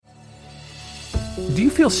Do you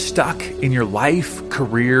feel stuck in your life,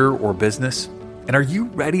 career, or business? And are you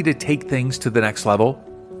ready to take things to the next level?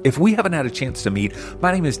 If we haven't had a chance to meet,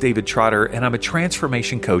 my name is David Trotter, and I'm a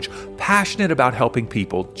transformation coach passionate about helping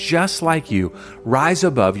people just like you rise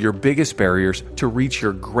above your biggest barriers to reach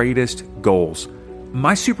your greatest goals.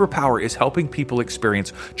 My superpower is helping people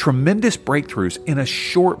experience tremendous breakthroughs in a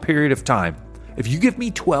short period of time. If you give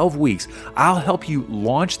me 12 weeks, I'll help you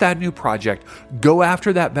launch that new project, go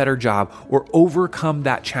after that better job, or overcome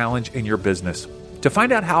that challenge in your business. To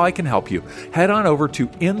find out how I can help you, head on over to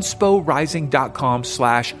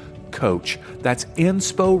insporising.com/coach. That's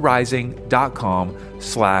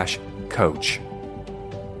insporising.com/coach.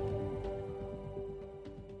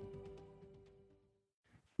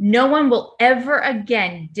 No one will ever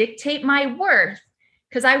again dictate my worth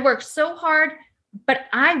because I work so hard, but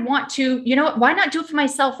I want to, you know what, why not do it for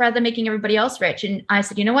myself rather than making everybody else rich? And I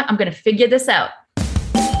said, you know what, I'm going to figure this out.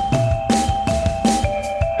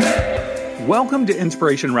 Welcome to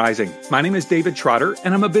Inspiration Rising. My name is David Trotter,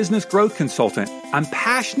 and I'm a business growth consultant. I'm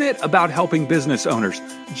passionate about helping business owners,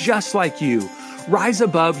 just like you, rise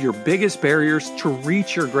above your biggest barriers to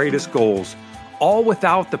reach your greatest goals, all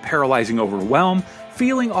without the paralyzing overwhelm,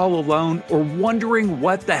 feeling all alone, or wondering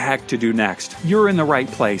what the heck to do next. You're in the right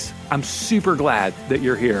place. I'm super glad that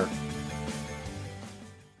you're here.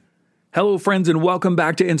 Hello, friends, and welcome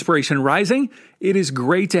back to Inspiration Rising. It is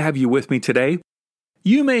great to have you with me today.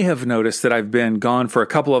 You may have noticed that I've been gone for a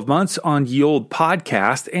couple of months on Ye Olde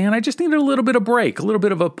Podcast, and I just needed a little bit of break, a little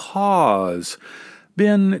bit of a pause.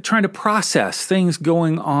 Been trying to process things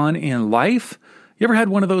going on in life. You ever had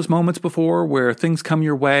one of those moments before where things come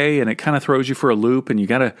your way and it kind of throws you for a loop and you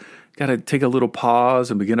gotta take a little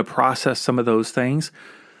pause and begin to process some of those things?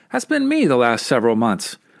 That's been me the last several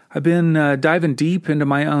months. I've been diving deep into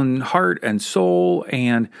my own heart and soul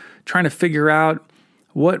and trying to figure out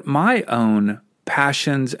what my own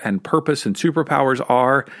passions and purpose and superpowers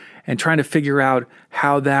are, and trying to figure out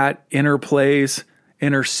how that interplays,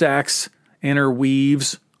 intersects,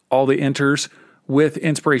 interweaves, all the enters with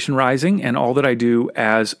Inspiration Rising and all that I do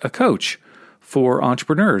as a coach for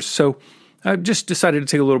entrepreneurs. So I've just decided to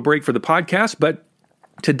take a little break for the podcast, but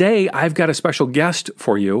today I've got a special guest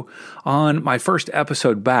for you on my first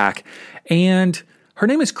episode back, and her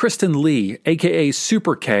name is Kristen Lee, aka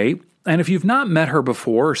Super K. And if you've not met her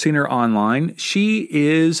before or seen her online, she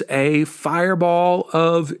is a fireball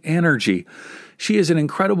of energy. She is an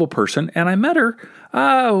incredible person, and I met her,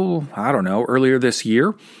 earlier this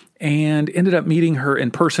year, and ended up meeting her in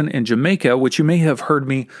person in Jamaica, which you may have heard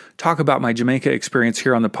me talk about my Jamaica experience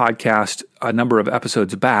here on the podcast a number of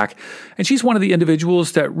episodes back. And she's one of the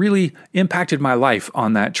individuals that really impacted my life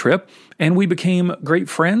on that trip, and we became great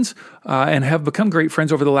friends and have become great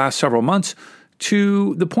friends over the last several months,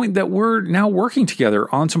 to the point that we're now working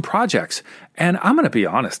together on some projects. And I'm going to be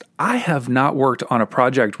honest, I have not worked on a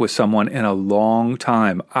project with someone in a long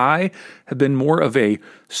time. I have been more of a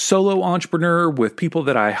solo entrepreneur with people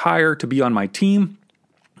that I hire to be on my team,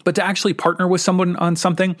 but to actually partner with someone on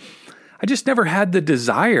something, I just never had the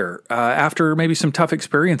desire after maybe some tough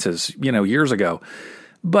experiences, years ago.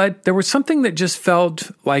 But there was something that just felt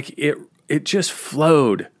like it just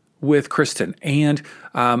flowed with Kristen. And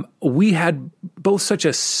we had both such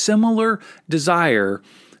a similar desire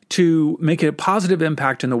to make a positive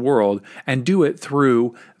impact in the world and do it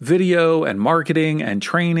through video and marketing and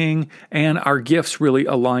training, and our gifts really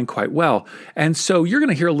align quite well. And so you're going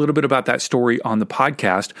to hear a little bit about that story on the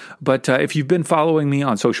podcast, but if you've been following me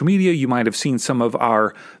on social media, you might have seen some of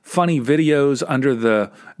our funny videos under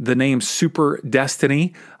the name Super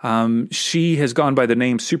Destiny. She has gone by the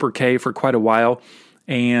name Super K for quite a while,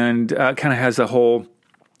 and kind of has a whole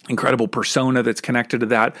incredible persona that's connected to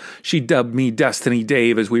that. She dubbed me Destiny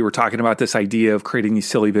Dave as we were talking about this idea of creating these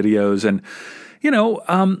silly videos. And,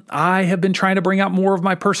 I have been trying to bring out more of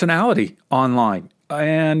my personality online.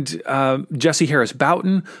 And Jesse Harris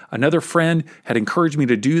Boughton, another friend, had encouraged me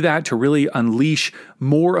to do that, to really unleash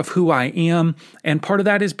more of who I am. And part of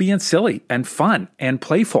that is being silly and fun and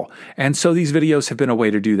playful. And so these videos have been a way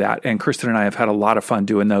to do that. And Kristen and I have had a lot of fun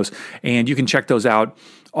doing those. And you can check those out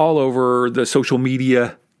all over the social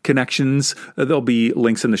media connections. There'll be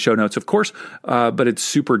links in the show notes, of course, but it's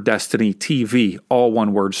Super Destiny TV, all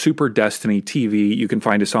one word, Super Destiny TV. You can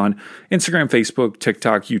find us on Instagram, Facebook,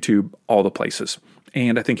 TikTok, YouTube, all the places.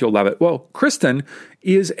 And I think you'll love it. Well, Kristen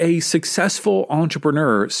is a successful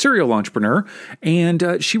entrepreneur, serial entrepreneur,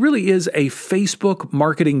 and she really is a Facebook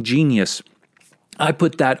marketing genius. I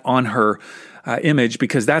put that on her image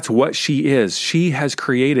because that's what she is. She has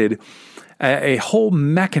created a whole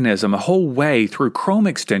mechanism, a whole way through Chrome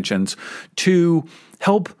extensions to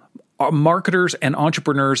help marketers and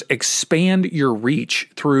entrepreneurs expand your reach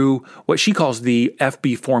through what she calls the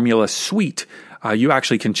FB Formula Suite. You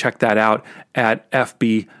actually can check that out at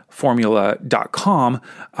fbformula.com.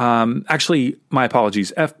 Actually, my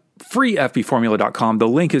apologies, freefbformula.com. The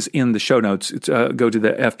link is in the show notes. Go to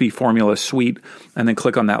the FB Formula Suite and then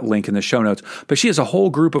click on that link in the show notes. But she has a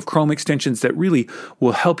whole group of Chrome extensions that really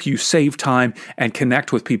will help you save time and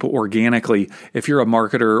connect with people organically if you're a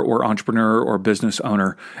marketer or entrepreneur or business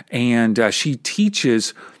owner. And she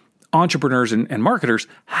teaches entrepreneurs and marketers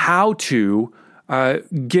how to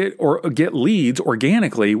get leads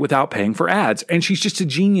organically without paying for ads. And she's just a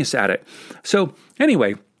genius at it. So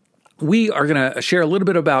anyway, we are going to share a little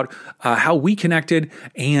bit about how we connected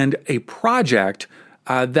and a project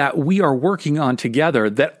that we are working on together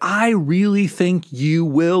that I really think you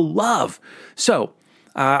will love. So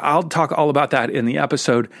I'll talk all about that in the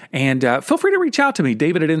episode. And feel free to reach out to me,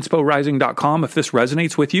 david@insporising.com, if this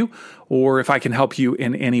resonates with you or if I can help you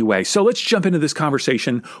in any way. So let's jump into this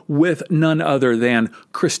conversation with none other than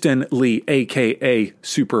Kristen Lee, a.k.a.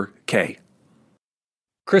 Super K.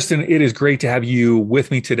 Kristen, it is great to have you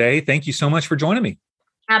with me today. Thank you so much for joining me.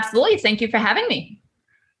 Absolutely. Thank you for having me.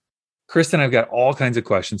 Kristen, I've got all kinds of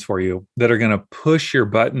questions for you that are going to push your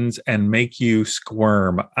buttons and make you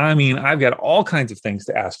squirm. I mean, I've got all kinds of things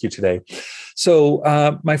to ask you today. So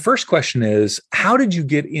my first question is, how did you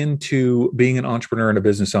get into being an entrepreneur and a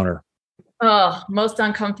business owner? Oh, most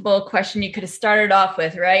uncomfortable question you could have started off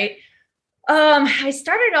with, right? I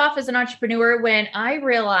started off as an entrepreneur when I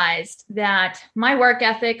realized that my work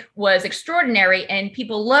ethic was extraordinary and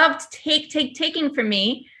people loved taking from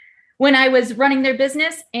me when I was running their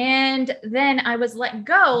business. And then I was let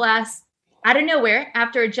go out of nowhere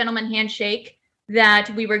after a gentleman handshake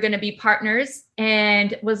that we were going to be partners,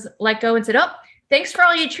 and was let go and said, "Oh, thanks for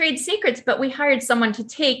all your trade secrets, but we hired someone to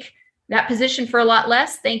take that position for a lot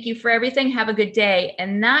less. Thank you for everything. Have a good day."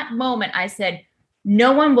 And that moment I said,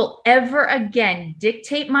 no one will ever again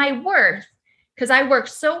dictate my worth, because I work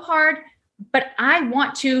so hard, but I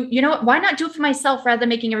want to, why not do it for myself rather than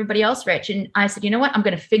making everybody else rich? And I said, you know what, I'm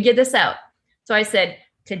going to figure this out. So I said,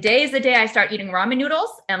 today is the day I start eating ramen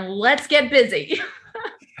noodles and let's get busy.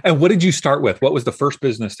 And what did you start with? What was the first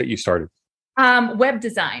business that you started? Web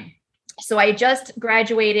design. So I just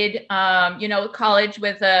graduated, college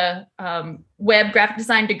with a web graphic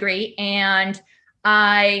design degree, and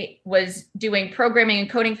I was doing programming and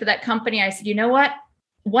coding for that company. I said, you know what?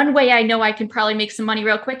 One way I know I can probably make some money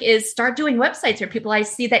real quick is start doing websites for people I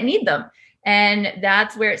see that need them. And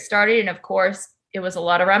that's where it started. And of course, it was a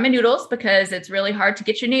lot of ramen noodles because it's really hard to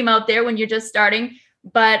get your name out there when you're just starting.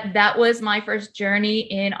 But that was my first journey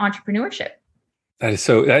in entrepreneurship. That's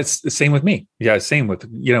the same with me. Yeah, same with,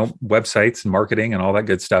 websites and marketing and all that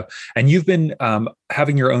good stuff. And you've been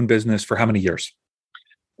having your own business for how many years?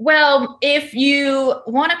 Well, if you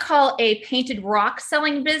want to call a painted rock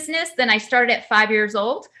selling business, then I started at 5 years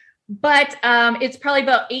old. But it's probably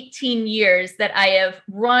about 18 years that I have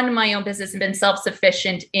run my own business and been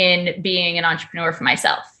self-sufficient in being an entrepreneur for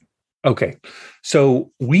myself. Okay.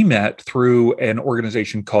 So we met through an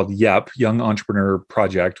organization called YEP, Young Entrepreneur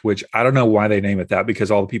Project, which I don't know why they name it that, because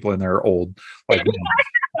all the people in there are old. Like me.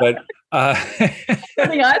 But like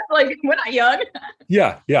we're not young.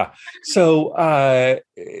 Yeah. So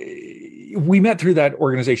we met through that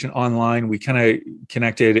organization online. We kind of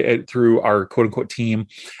connected through our quote unquote team.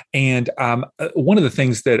 And one of the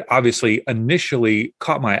things that obviously initially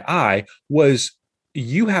caught my eye was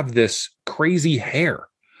you have this crazy hair.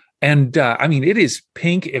 And it is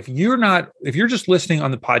pink. If you're just listening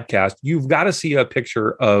on the podcast, you've got to see a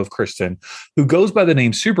picture of Kristen, who goes by the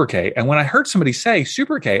name Super K. And when I heard somebody say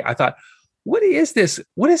Super K, I thought, what is this?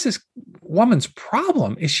 What is this woman's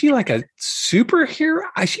problem? Is she like a superhero?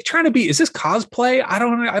 Is she trying to be? Is this cosplay? I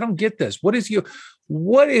don't get this. What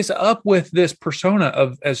is up with this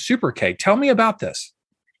persona as Super K? Tell me about this.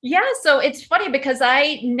 Yeah, so it's funny because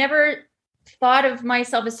I never thought of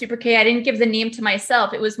myself as Super K. I didn't give the name to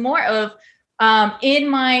myself. It was more of in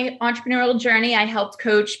my entrepreneurial journey, I helped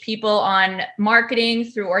coach people on marketing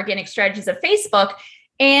through organic strategies of Facebook.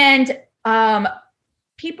 And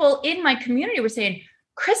people in my community were saying,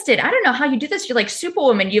 Kristen, I don't know how you do this. You're like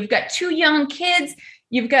Superwoman. You've got 2 young kids.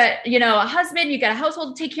 You've got, a husband. You've got a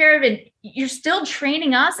household to take care of. And you're still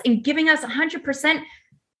training us and giving us 100%.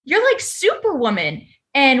 You're like Superwoman.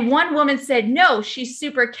 And one woman said, no, she's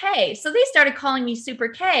Super K. So they started calling me Super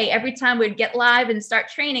K. Every time we'd get live and start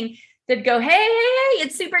training, they'd go, hey,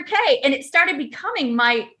 it's Super K. And it started becoming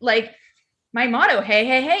my motto,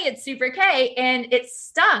 hey, it's Super K. And it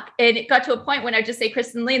stuck. And it got to a point when I just say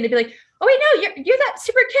Kristen Lee, and they'd be like, oh, wait, no, you're that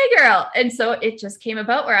Super K girl. And so it just came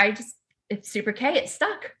about where it's Super K. It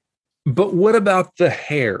stuck. But what about the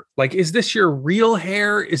hair? Like, is this your real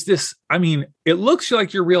hair? Is this, I mean, it looks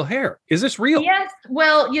like your real hair. Is this real? Yes.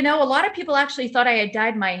 Well, a lot of people actually thought I had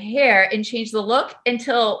dyed my hair and changed the look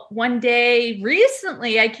until one day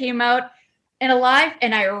recently I came out in a live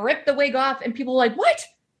and I ripped the wig off and people were like, what?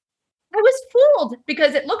 I was fooled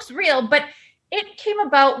because it looks real, but it came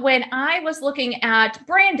about when I was looking at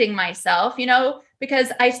branding myself,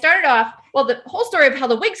 because I started off, well, the whole story of how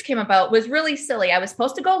the wigs came about was really silly. I was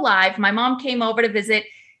supposed to go live. My mom came over to visit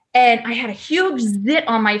and I had a huge zit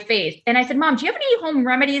on my face. And I said, Mom, do you have any home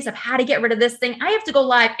remedies of how to get rid of this thing? I have to go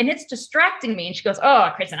live and it's distracting me. And she goes,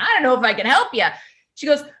 oh, Kristen, I don't know if I can help you. She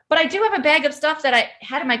goes, but I do have a bag of stuff that I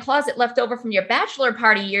had in my closet left over from your bachelor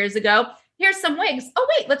party years ago. Here's some wigs. Oh,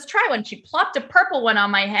 wait, let's try one. She plopped a purple one on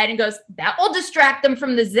my head and goes, that will distract them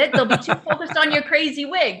from the zit. They'll be too focused on your crazy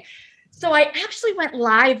wig. So I actually went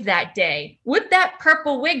live that day with that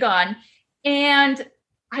purple wig on, and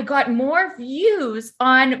I got more views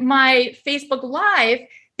on my Facebook Live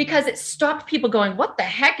because it stopped people going, what the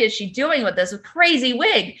heck is she doing with this crazy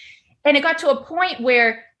wig? And it got to a point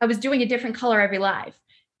where I was doing a different color every live.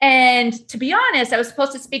 And to be honest, I was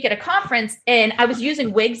supposed to speak at a conference and I was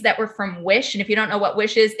using wigs that were from Wish. And if you don't know what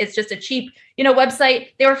Wish is, it's just a cheap,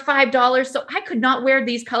 website. They were $5. So I could not wear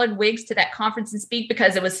these colored wigs to that conference and speak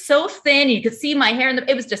because it was so thin. You could see my hair and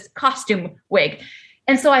it was just a costume wig.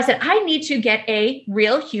 And so I said, I need to get a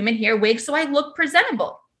real human hair wig so I look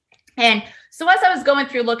presentable. And so as I was going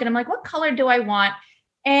through looking, I'm like, what color do I want?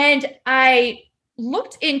 And I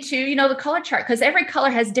looked into, the color chart because every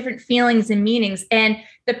color has different feelings and meanings. And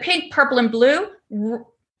the pink, purple, and blue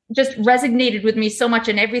just resonated with me so much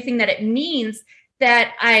and everything that it means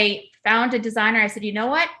that I found a designer. I said, you know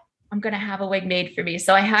what? I'm going to have a wig made for me.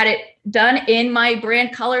 So I had it done in my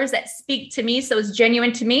brand colors that speak to me. So it's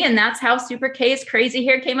genuine to me. And that's how Super K's crazy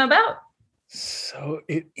hair came about. So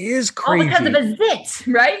it is crazy. All because of a zit,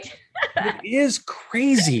 right? It is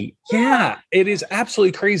crazy. Yeah, it is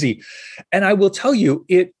absolutely crazy. And I will tell you,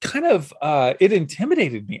 it kind of, it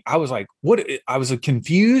intimidated me. I was like, what? I was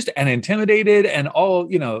confused and intimidated and all,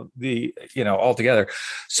 all together.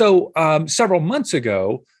 So several months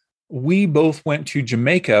ago, we both went to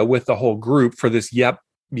Jamaica with the whole group for this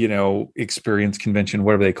experience convention,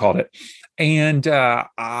 whatever they called it. And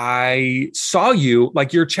I saw you,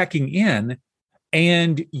 like you're checking in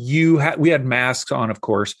and we had masks on, of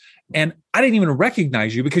course. And I didn't even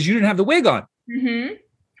recognize you because you didn't have the wig on. Mm-hmm.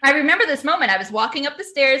 I remember this moment. I was walking up the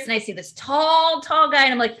stairs and I see this tall guy.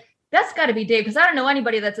 And I'm like, that's got to be Dave because I don't know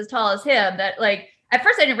anybody that's as tall as him. That at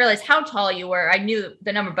first I didn't realize how tall you were. I knew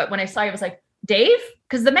the number, but when I saw you, I was like, Dave?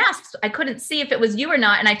 Because the masks, I couldn't see if it was you or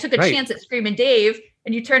not. And I took a chance at screaming Dave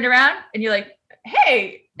and you turned around and you're like,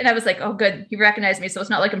 hey. And I was like, oh, good. He recognized me. So it's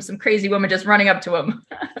not like I'm some crazy woman just running up to him.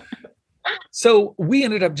 So we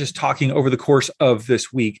ended up just talking over the course of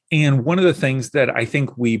this week. And one of the things that I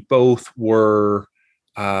think we both were,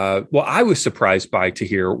 I was surprised by to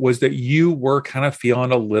hear was that you were kind of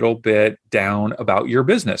feeling a little bit down about your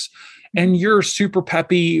business. And you're super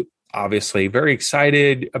peppy, obviously very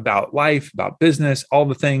excited about life, about business, all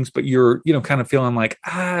the things, but you're, kind of feeling like,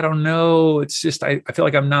 I don't know. It's just, I feel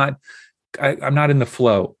like I'm not in the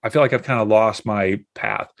flow. I feel like I've kind of lost my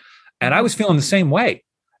path. And I was feeling the same way.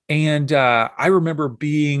 And I remember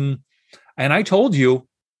and I told you,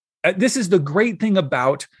 this is the great thing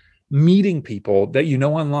about meeting people that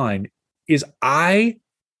online, is I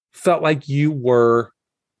felt like you were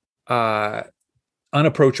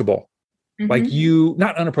unapproachable. Mm-hmm. Like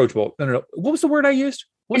not unapproachable. No. What was the word I used?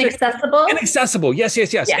 Inaccessible? Inaccessible. Yes.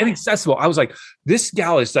 Yeah. Inaccessible. I was like, this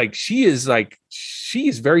gal is like, she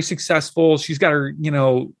is very successful. She's got her,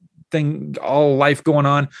 thing, all life going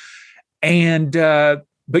on. And,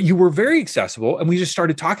 but you were very accessible. And we just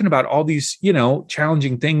started talking about all these,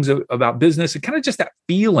 challenging things about business and kind of just that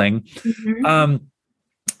feeling. Mm-hmm.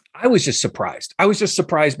 I was just surprised. I was just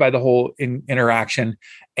surprised by the whole interaction.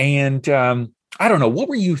 And I don't know, what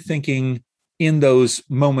were you thinking in those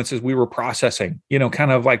moments as we were processing,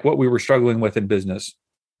 kind of like what we were struggling with in business?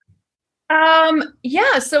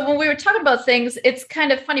 Yeah. So when we were talking about things, it's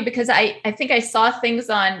kind of funny because I think I saw things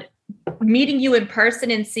on meeting you in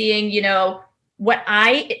person and seeing, what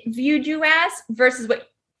I viewed you as versus what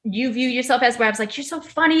you view yourself as, where I was like, you're so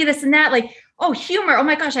funny, this and that, like, oh, humor. Oh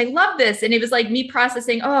my gosh, I love this. And it was like me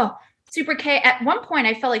processing, oh, Super K. At one point,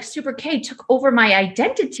 I felt like Super K took over my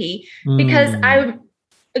identity because I'm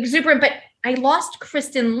exuberant, but I lost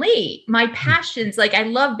Kristen Lee, my passions. Like I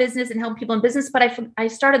love business and help people in business, but I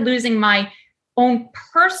started losing my own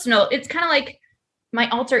personal, it's kind of like my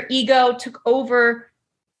alter ego took over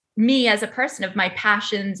me as a person, of my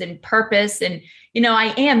passions and purpose. And,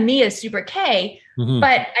 I am me as Super K,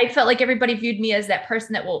 but I felt like everybody viewed me as that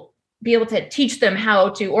person that will be able to teach them how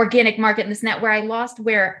to organic market and this and that, where I lost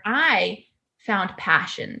where I found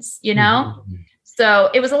passions, So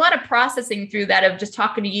it was a lot of processing through that, of just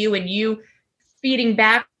talking to you and you feeding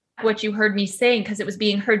back what you heard me saying, because it was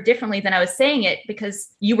being heard differently than I was saying it,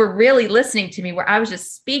 because you were really listening to me, where I was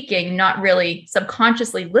just speaking, not really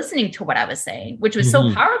subconsciously listening to what I was saying, which was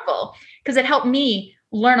so powerful, because it helped me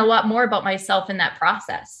learn a lot more about myself in that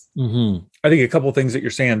process. I think a couple of things that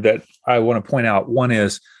you're saying that I want to point out. One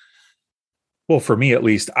is, well, for me at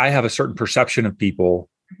least, I have a certain perception of people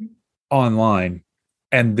online.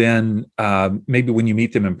 And then maybe when you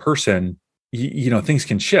meet them in person, things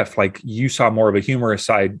can shift. Like you saw more of a humorous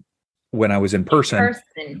side when I was in person.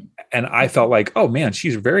 And I felt like, oh man,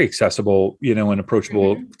 she's very accessible, an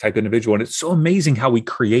approachable type individual. And it's so amazing how we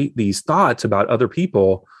create these thoughts about other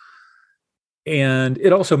people. And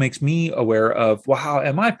it also makes me aware of, well, how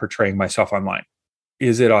am I portraying myself online?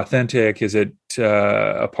 Is it authentic? Is it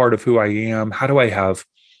a part of who I am? How do I have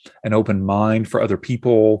an open mind for other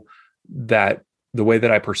people, that the way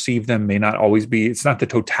that I perceive them may not always be, it's not the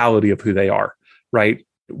totality of who they are, right?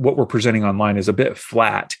 What we're presenting online is a bit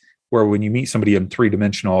flat, where when you meet somebody in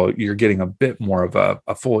 3-dimensional, you're getting a bit more of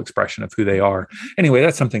a full expression of who they are. Anyway,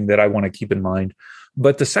 that's something that I want to keep in mind.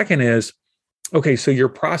 But the second is, okay, so you're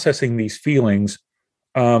processing these feelings.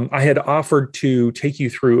 I had offered to take you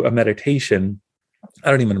through a meditation.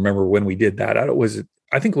 I don't even remember when we did that. I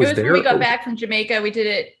think it was there. When we got back from Jamaica. We did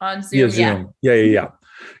it on Zoom. Yeah, Zoom. Yeah.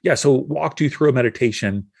 Yeah. So walked you through a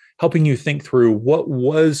meditation, helping you think through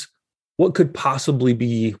what could possibly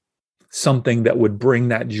be something that would bring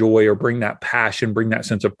that joy or bring that passion, bring that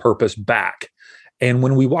sense of purpose back. And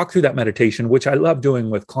when we walk through that meditation, which I love doing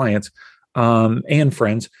with clients and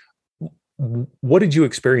friends, what did you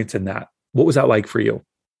experience in that? What was that like for you?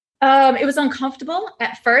 It was uncomfortable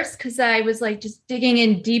at first, because I was like just digging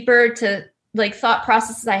in deeper to like thought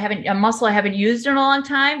processes a muscle I haven't used in a long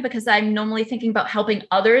time, because I'm normally thinking about helping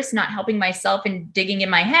others, not helping myself, and digging in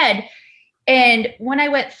my head. And when I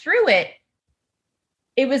went through it,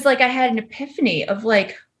 it was like I had an epiphany of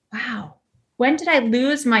like, wow, when did I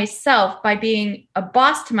lose myself by being a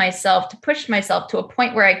boss to myself, to push myself to a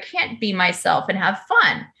point where I can't be myself and have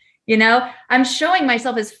fun? I'm showing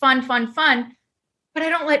myself as fun, but I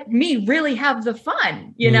don't let me really have the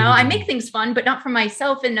fun. I make things fun, but not for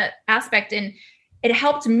myself in an aspect. And it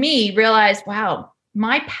helped me realize, wow,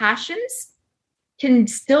 my passions can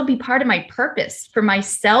still be part of my purpose for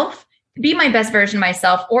myself, be my best version of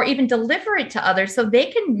myself, or even deliver it to others so they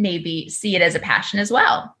can maybe see it as a passion as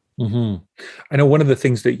well. I know one of the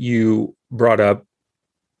things that you brought up,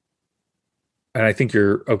 and I think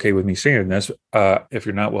you're okay with me saying this, if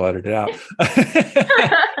you're not, we'll edit it out,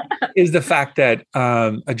 is the fact that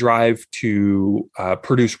a drive to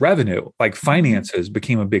produce revenue, like finances,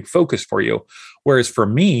 became a big focus for you. Whereas for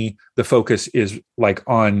me, the focus is like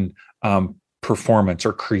on performance,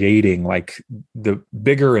 or creating like the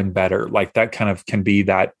bigger and better. Like that kind of can be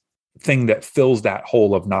that thing that fills that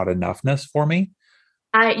hole of not enoughness for me.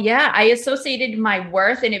 I associated my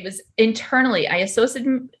worth, and it was internally, I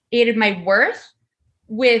associated my worth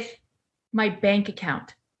with my bank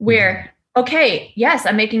account, where, okay, yes,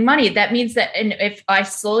 I'm making money. That means that, and if I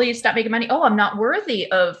slowly stop making money, I'm not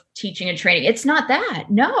worthy of teaching and training. It's not that.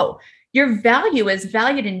 No, your value is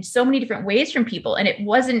valued in so many different ways from people.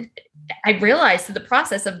 And I realized through the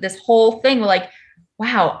process of this whole thing, like,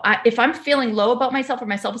 wow, if I'm feeling low about myself, or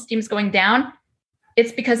my self-esteem is going down,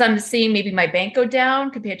 it's because I'm seeing maybe my bank go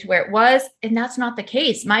down compared to where it was. And that's not the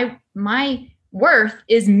case. My worth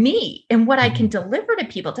is me and what I can deliver to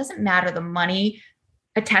people. It doesn't matter the money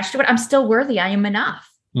attached to it. I'm still worthy. I am enough.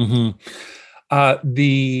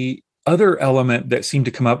 The other element that seemed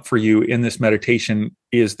to come up for you in this meditation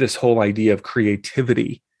is this whole idea of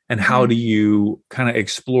creativity, and how do you kind of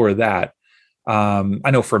explore that? I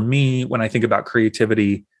know for me, when I think about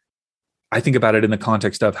creativity, I think about it in the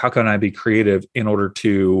context of how can I be creative in order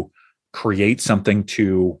to create something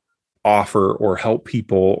to offer or help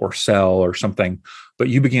people or sell or something. But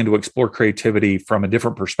you began to explore creativity from a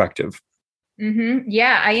different perspective.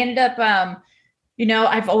 Yeah, I ended up,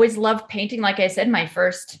 I've always loved painting. Like I said, my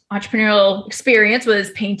first entrepreneurial experience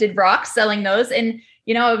was painted rocks, selling those. And,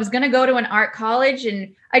 I was going to go to an art college,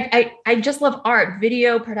 and I just love art,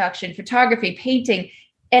 video production, photography, painting.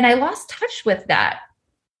 And I lost touch with that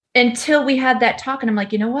until we had that talk. And I'm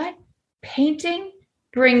like, you know what? Painting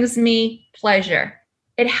brings me pleasure.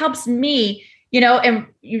 It helps me, and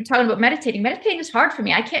you're talking about meditating. Meditating is hard for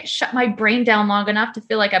me. I can't shut my brain down long enough to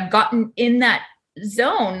feel like I've gotten in that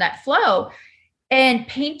zone, that flow. And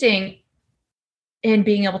painting and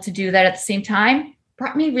being able to do that at the same time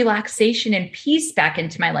brought me relaxation and peace back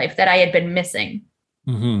into my life that I had been missing.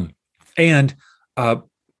 Mm-hmm. And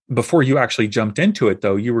before you actually jumped into it,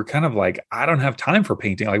 though, you were kind of like, I don't have time for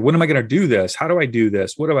painting. Like, when am I going to do this? How do I do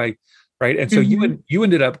this? What do I, right? And so you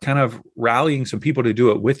ended up kind of rallying some people to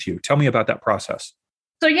do it with you. Tell me about that process.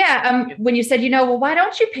 So yeah, when you said, well, why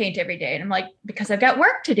don't you paint every day? And I'm like, because I've got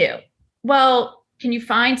work to do. Well, can you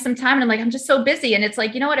find some time? And I'm like, I'm just so busy. And it's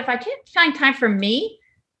like, you know what, if I can't find time for me,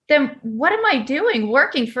 then what am I doing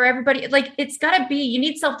working for everybody? Like, it's got to be, you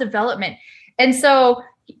need self-development. And so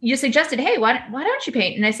you suggested, hey, why don't you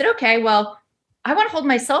paint? And I said, okay, well, I want to hold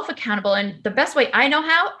myself accountable. And the best way I know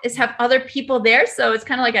how is have other people there. So it's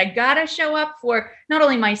kind of like, I got to show up for not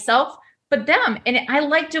only myself, but them. And I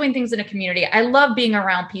like doing things in a community. I love being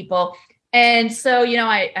around people. And so,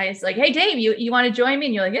 I was like, hey, Dave, you want to join me?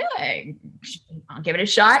 And you're like, yeah, I'll give it a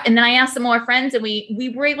shot. And then I asked some more friends, and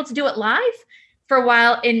we were able to do it live for a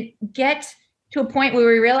while and get to a point where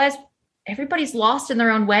we realized everybody's lost in their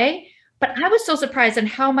own way. But I was so surprised on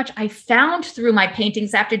how much I found through my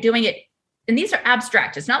paintings after doing it. And these are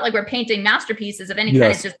abstract. It's not like we're painting masterpieces of any kind.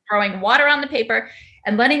 It's just throwing water on the paper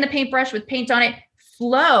and letting the paintbrush with paint on it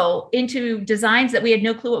flow into designs that we had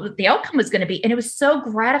no clue what the outcome was going to be. And it was so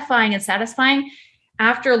gratifying and satisfying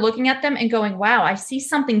after looking at them and going, wow, I see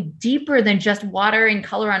something deeper than just water and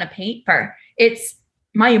color on a paper. It's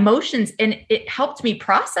my emotions. And it helped me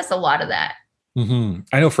process a lot of that. Mm-hmm.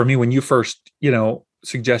 I know for me, when you first,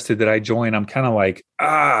 suggested that I join, I'm kind of like,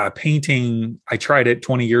 painting. I tried it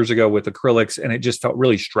 20 years ago with acrylics, and it just felt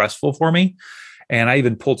really stressful for me. And I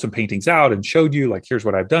even pulled some paintings out and showed you, like, here's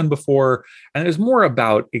what I've done before. And it was more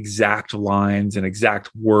about exact lines and exact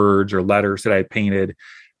words or letters that I painted.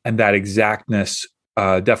 And that exactness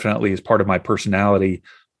definitely is part of my personality,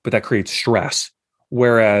 but that creates stress.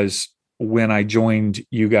 Whereas when I joined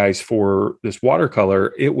you guys for this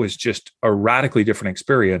watercolor, it was just a radically different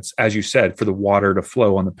experience, as you said, for the water to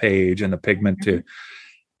flow on the page and the pigment to,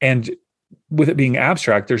 and with it being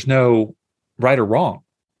abstract, there's no right or wrong.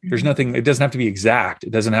 There's nothing, it doesn't have to be exact.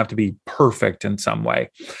 It doesn't have to be perfect in some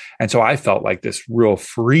way. And so I felt like this real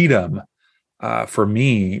freedom for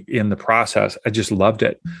me in the process. I just loved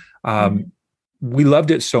it. We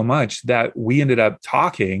loved it so much that we ended up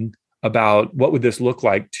talking about what would this look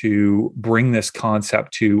like to bring this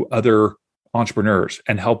concept to other entrepreneurs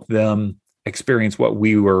and help them experience what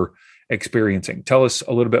we were experiencing. Tell us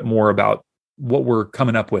a little bit more about what we're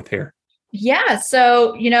coming up with here. Yeah.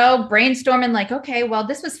 So, brainstorming like, okay, well,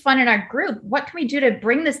 this was fun in our group. What can we do to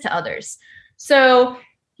bring this to others? So,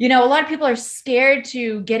 a lot of people are scared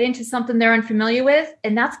to get into something they're unfamiliar with,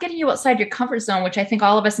 and that's getting you outside your comfort zone, which I think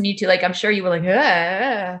all of us need to. Like, I'm sure you were like,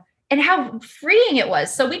 and how freeing it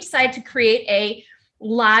was. So we decided to create a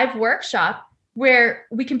live workshop where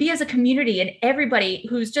we can be as a community, and everybody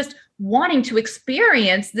who's just wanting to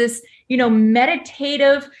experience this,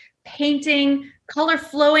 meditative painting, color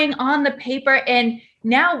flowing on the paper. And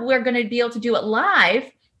now we're going to be able to do it live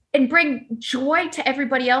and bring joy to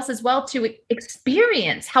everybody else as well, to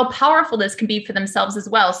experience how powerful this can be for themselves as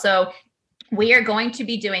well. So we are going to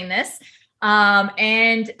be doing this.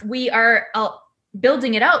 And we are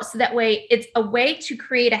building it out so that way it's a way to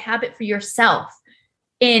create a habit for yourself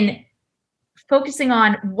in focusing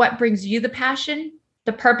on what brings you the passion,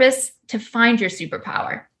 the purpose to find your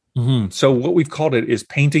superpower. Mm-hmm. So what we've called it is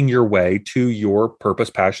painting your way to your purpose,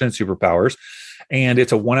 passion, and superpowers. And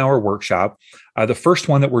it's a 1-hour workshop. The first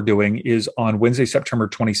one that we're doing is on Wednesday, September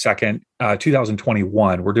 22nd,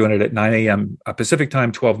 2021. We're doing it at 9 a.m. Pacific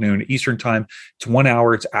time, 12 noon Eastern time. It's 1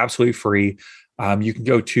 hour. It's absolutely free. You can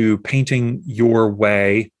go to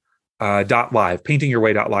paintingyourway.live,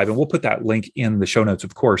 paintingyourway.live, and we'll put that link in the show notes,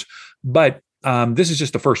 of course. But this is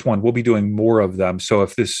just the first one. We'll be doing more of them. So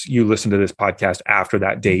if you listen to this podcast after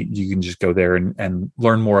that date, you can just go there and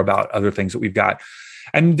learn more about other things that we've got.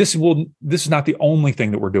 And this is not the only thing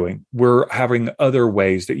that we're doing. We're having other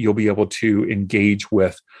ways that you'll be able to engage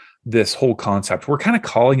with this whole concept. We're kind of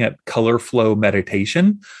calling it color flow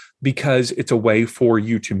meditation because it's a way for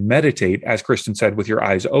you to meditate, as Kristen said, with your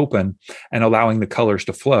eyes open and allowing the colors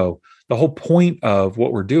to flow. The whole point of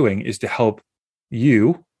what we're doing is to help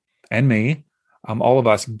you and me, all of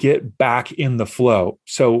us, get back in the flow.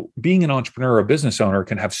 So being an entrepreneur or a business owner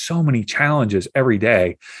can have so many challenges every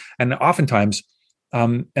day. And oftentimes,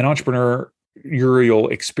 an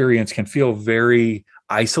entrepreneurial experience can feel very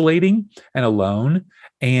isolating and alone.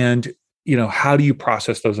 And, how do you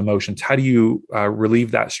process those emotions? How do you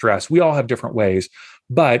relieve that stress? We all have different ways,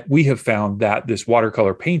 but we have found that this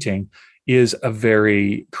watercolor painting is a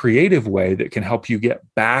very creative way that can help you get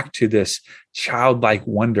back to this childlike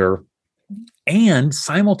wonder And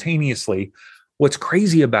simultaneously, what's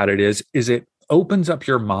crazy about it is it opens up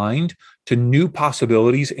your mind to new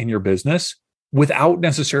possibilities in your business without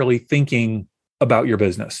necessarily thinking about your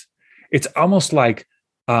business. It's almost like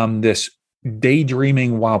this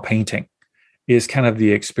daydreaming while painting is kind of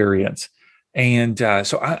the experience. And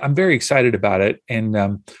so I'm very excited about it.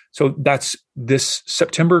 And so that's this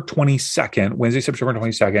September 22nd, Wednesday, September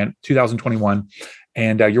 22nd, 2021.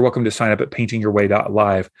 And you're welcome to sign up at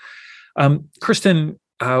paintingyourway.live. Kristen,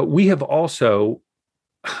 we have also,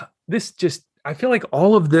 I feel like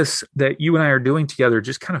all of this that you and I are doing together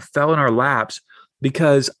just kind of fell in our laps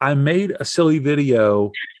because I made a silly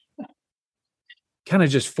video kind of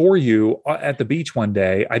just for you at the beach one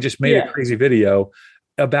day. I just made a crazy video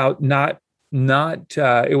about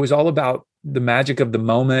it was all about the magic of the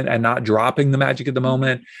moment and not dropping the magic of the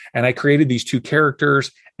moment. And I created these two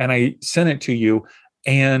characters and I sent it to you.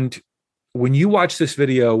 And when you watched this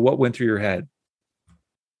video, what went through your head?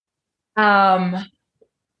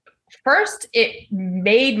 First, it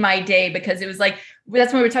made my day because it was like,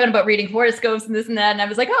 that's when we were talking about reading horoscopes and this and that. And I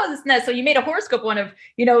was like, oh, this and that. So you made a horoscope one of,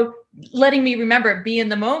 letting me remember, be in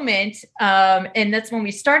the moment. And that's when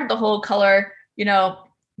we started the whole color,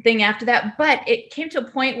 thing after that. But it came to a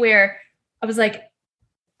point where I was like,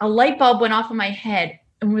 a light bulb went off in my head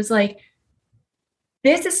and was like,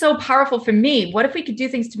 this is so powerful for me. What if we could do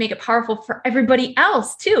things to make it powerful for everybody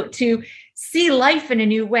else too, to see life in a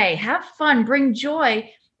new way, have fun, bring joy.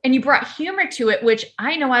 And you brought humor to it, which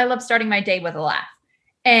I know I love starting my day with a laugh.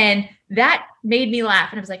 And that made me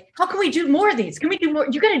laugh. And I was like, how can we do more of these? Can we do more?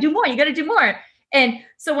 You got to do more. You got to do more. And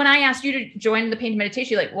so when I asked you to join the painting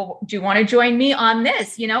meditation, you're like, well, do you want to join me on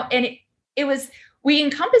this? And we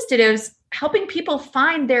encompassed it as helping people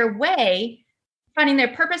find their way, finding their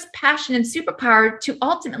purpose, passion, and superpower to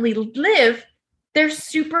ultimately live their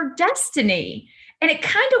super destiny. And it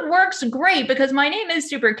kind of works great because my name is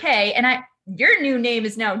Super K and your new name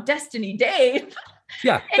is now Destiny Dave.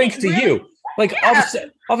 Yeah. Thanks to you. Like all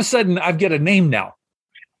of a sudden I've got a name now.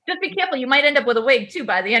 Just be careful. You might end up with a wig too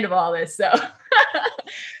by the end of all this. So,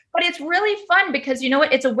 but it's really fun because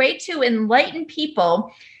it's a way to enlighten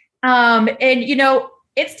people. And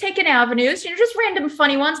it's taken avenues, just random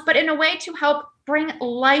funny ones, but in a way to help bring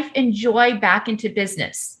life and joy back into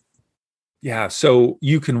business. Yeah. So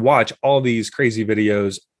you can watch all these crazy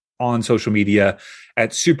videos on social media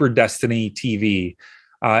at Super Destiny TV.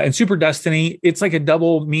 And Super Destiny, it's like a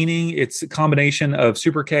double meaning. It's a combination of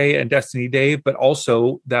Super K and Destiny Dave, but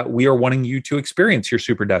also that we are wanting you to experience your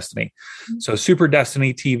Super Destiny. Mm-hmm. So Super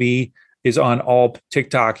Destiny TV is on all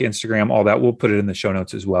TikTok, Instagram, all that. We'll put it in the show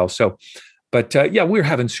notes as well. So, but we're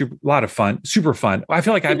having a lot of fun, super fun. I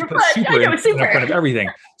feel like I have to put super in front of everything.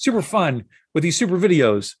 Super fun with these super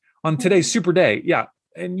videos on today's Super Day. Yeah.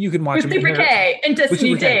 And you can watch with them. Super K and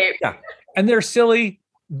Destiny Dave. Yeah. And they're silly,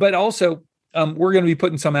 but also we're going to be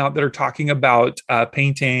putting some out that are talking about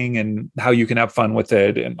painting and how you can have fun with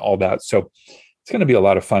it and all that. So it's going to be a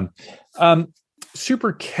lot of fun.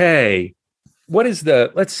 Super K,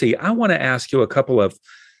 let's see, I want to ask you a couple of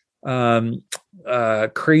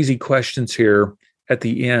crazy questions here at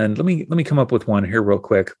the end. Let me come up with one here real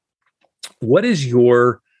quick. What is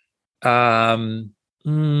your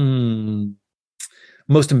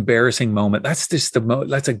most embarrassing moment? That's just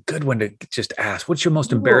that's a good one to just ask. What's your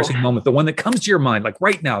most embarrassing moment? The one that comes to your mind, like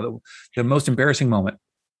right now, the most embarrassing moment.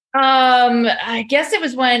 I guess it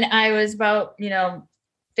was when I was about,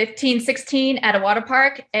 15, 16 at a water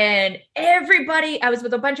park, and I was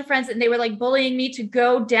with a bunch of friends and they were like bullying me to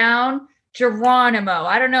go down Geronimo.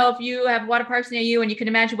 I don't know if you have water parks near you and you can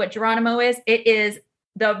imagine what Geronimo is. It is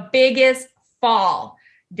the biggest fall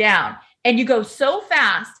down, and you go so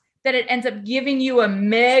fast that it ends up giving you a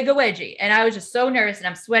mega wedgie. And I was just so nervous and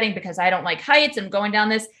I'm sweating because I don't like heights. I'm going down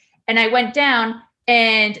this. And I went down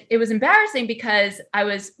and it was embarrassing because I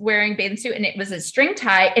was wearing bathing suit and it was a string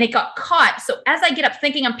tie and it got caught. So as I get up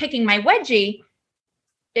thinking I'm picking my wedgie,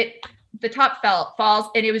 the top falls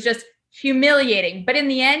and it was just humiliating. But in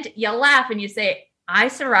the end, you laugh and you say, I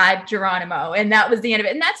survived Geronimo. And that was the end of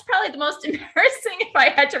it. And that's probably the most embarrassing if I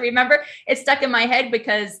had to remember. It stuck in my head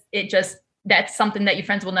because that's something that your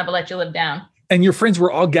friends will never let you live down. And your friends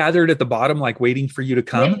were all gathered at the bottom, like waiting for you to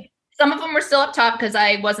come? Yeah. Some of them were still up top because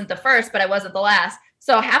I wasn't the first, but I wasn't the last.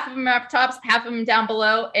 So half of them are up tops, half of them down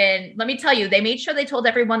below. And let me tell you, they made sure they told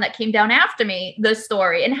everyone that came down after me this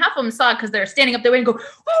story. And half of them saw it because they're standing up there and go,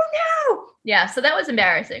 oh no. Yeah. So that was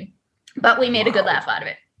embarrassing, but we made a good laugh out of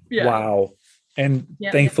it. Yeah. Wow. And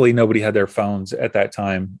thankfully nobody had their phones at that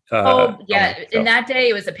time. In that day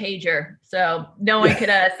it was a pager. So no one could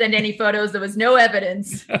send any photos. There was no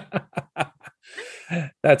evidence.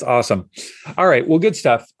 That's awesome. All right. Well, good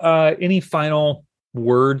stuff. Any final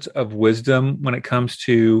words of wisdom when it comes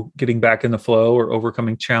to getting back in the flow or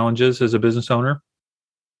overcoming challenges as a business owner?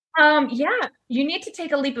 Yeah, you need to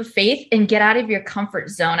take a leap of faith and get out of your comfort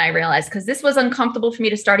zone. I realized because this was uncomfortable for me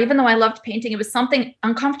to start, even though I loved painting, it was something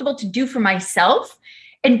uncomfortable to do for myself.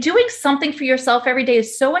 And doing something for yourself every day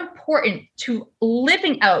is so important to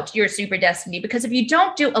living out your super destiny. Because if you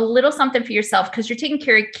don't do a little something for yourself, because you're taking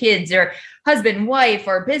care of kids or husband, wife,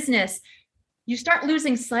 or business, you start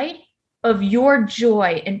losing sight of your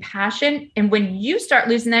joy and passion. And when you start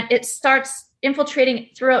losing that, it starts infiltrating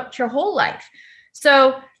throughout your whole life.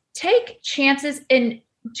 So take chances and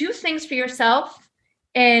do things for yourself.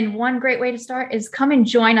 And one great way to start is come and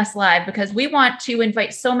join us live, because we want to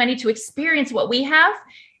invite so many to experience what we have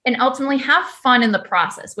and ultimately have fun in the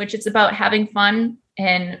process, which it's about having fun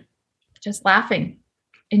and just laughing,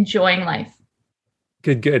 enjoying life.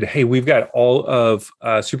 Good. Hey, we've got all of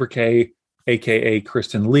Super K, aka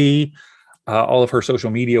Kristen Lee. All of her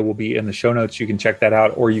social media will be in the show notes. You can check that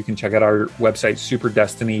out, or you can check out our website,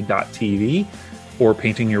 superdestiny.tv, or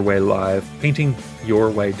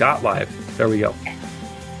paintingyourway.live. There we go.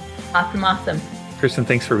 Awesome. Kristen,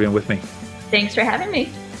 thanks for being with me. Thanks for having me.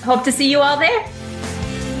 Hope to see you all there.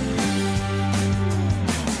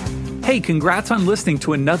 Hey, congrats on listening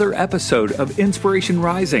to another episode of Inspiration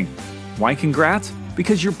Rising. Why congrats?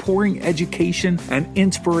 Because you're pouring education and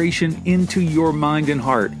inspiration into your mind and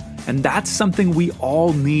heart. And that's something we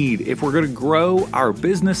all need if we're going to grow our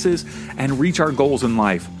businesses and reach our goals in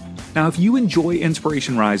life. Now, if you enjoy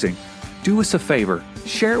Inspiration Rising, do us a favor,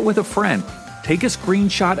 share it with a friend. Take a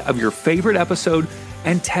screenshot of your favorite episode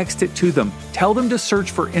and text it to them. Tell them to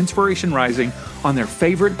search for Inspiration Rising on their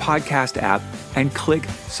favorite podcast app and click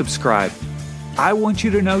subscribe. I want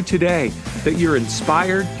you to know today that you're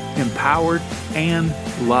inspired, empowered, and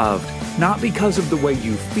loved. Not because of the way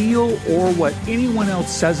you feel or what anyone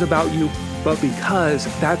else says about you, but because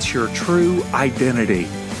that's your true identity.